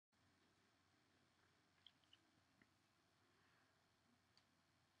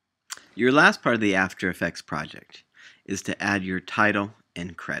Your last part of the After Effects project is to add your title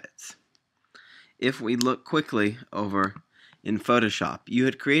and credits. If we look quickly over in Photoshop, you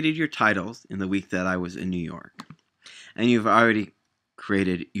had created your titles in the week that I was in New York, and you've already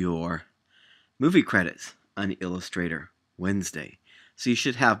created your movie credits on Illustrator Wednesday, so you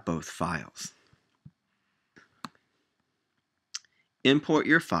should have both files. Import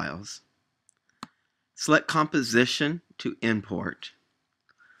your files, select Composition to import.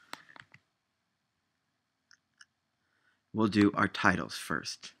 We'll do our titles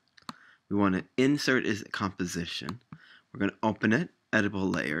first. We want to insert as a composition. We're going to open it,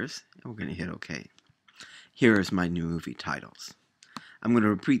 editable layers, and we're going to hit OK. Here is my new movie titles. I'm going to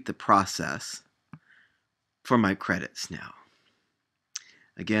repeat the process for my credits now.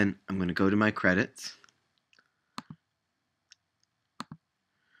 Again, I'm going to go to my credits.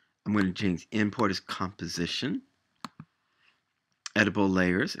 I'm going to change import as composition, editable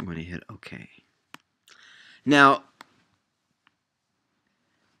layers. I'm going to hit OK. Now,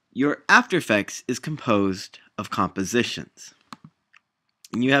 your After Effects is composed of compositions.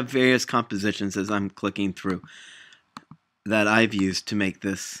 And you have various compositions as I'm clicking through that I've used to make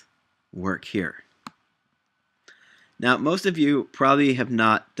this work here. Now, most of you probably have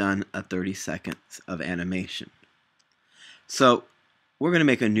not done a 30 seconds of animation. So we're going to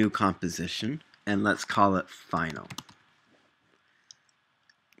make a new composition, and let's call it Final.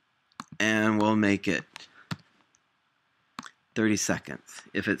 And we'll make it 30 seconds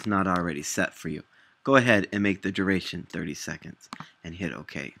if it's not already set for you. Go ahead and make the duration 30 seconds and hit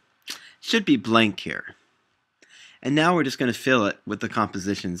OK. It should be blank here. And now we're just going to fill it with the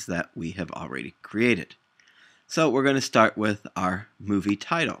compositions that we have already created. So we're going to start with our movie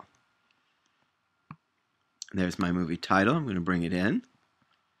title. There's my movie title. I'm going to bring it in.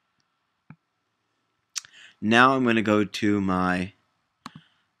 Now I'm going to go to my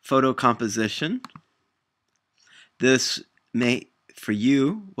photo composition. This may, for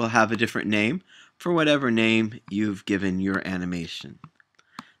you, will have a different name for whatever name you've given your animation.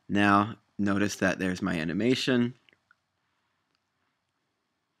 Now notice that there's my animation.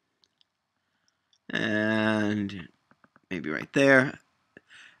 And maybe right there.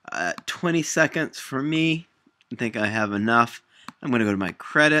 20 seconds for me. I think I have enough. I'm going to go to my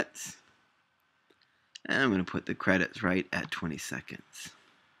credits. And I'm going to put the credits right at 20 seconds.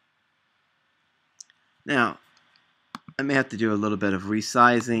 Now, I may have to do a little bit of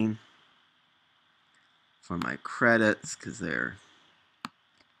resizing for my credits because they're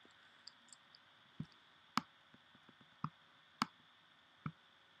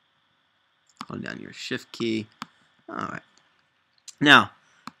hold down your shift key. Alright. Now,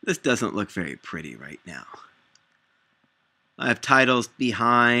 this doesn't look very pretty right now. I have titles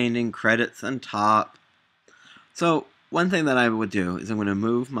behind and credits on top. So one thing that I would do is I'm going to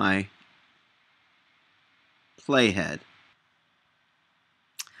move my playhead.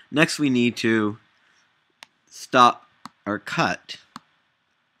 Next we need to stop or cut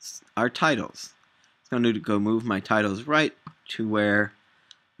our titles. I'm going to go move my titles right to where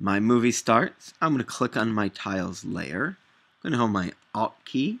my movie starts. I'm going to click on my tiles layer. I'm going to hold my Alt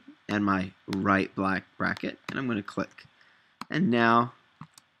key and my right black bracket, and I'm going to click. And now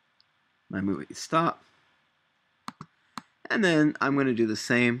my movie stops. And then I'm going to do the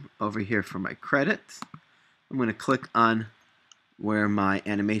same over here for my credits. I'm going to click on where my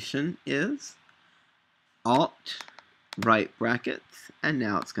animation is, Alt, right brackets, and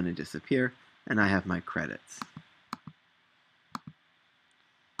now it's going to disappear, and I have my credits.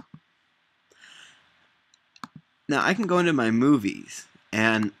 Now I can go into my movies,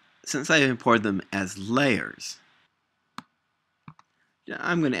 and since I import them as layers,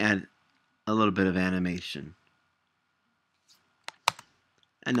 I'm going to add a little bit of animation.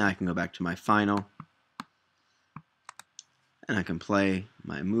 And now I can go back to my final, and I can play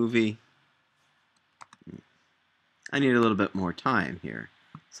my movie. I need a little bit more time here,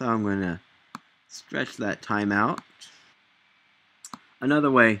 so I'm going to stretch that time out. Another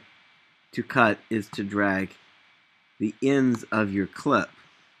way to cut is to drag the ends of your clip.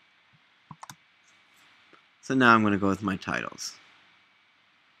 So now I'm going to go with my titles.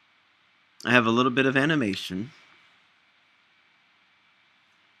 I have a little bit of animation.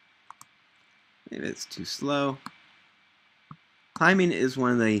 Maybe it's too slow. Timing is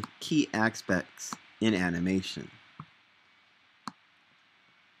one of the key aspects in animation.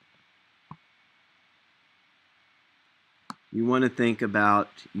 You want to think about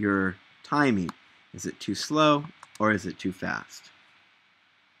your timing. Is it too slow or is it too fast?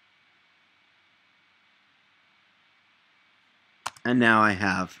 And now I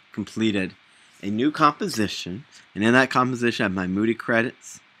have completed a new composition, and in that composition I have my movie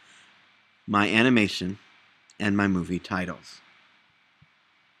credits, my animation, and my movie titles.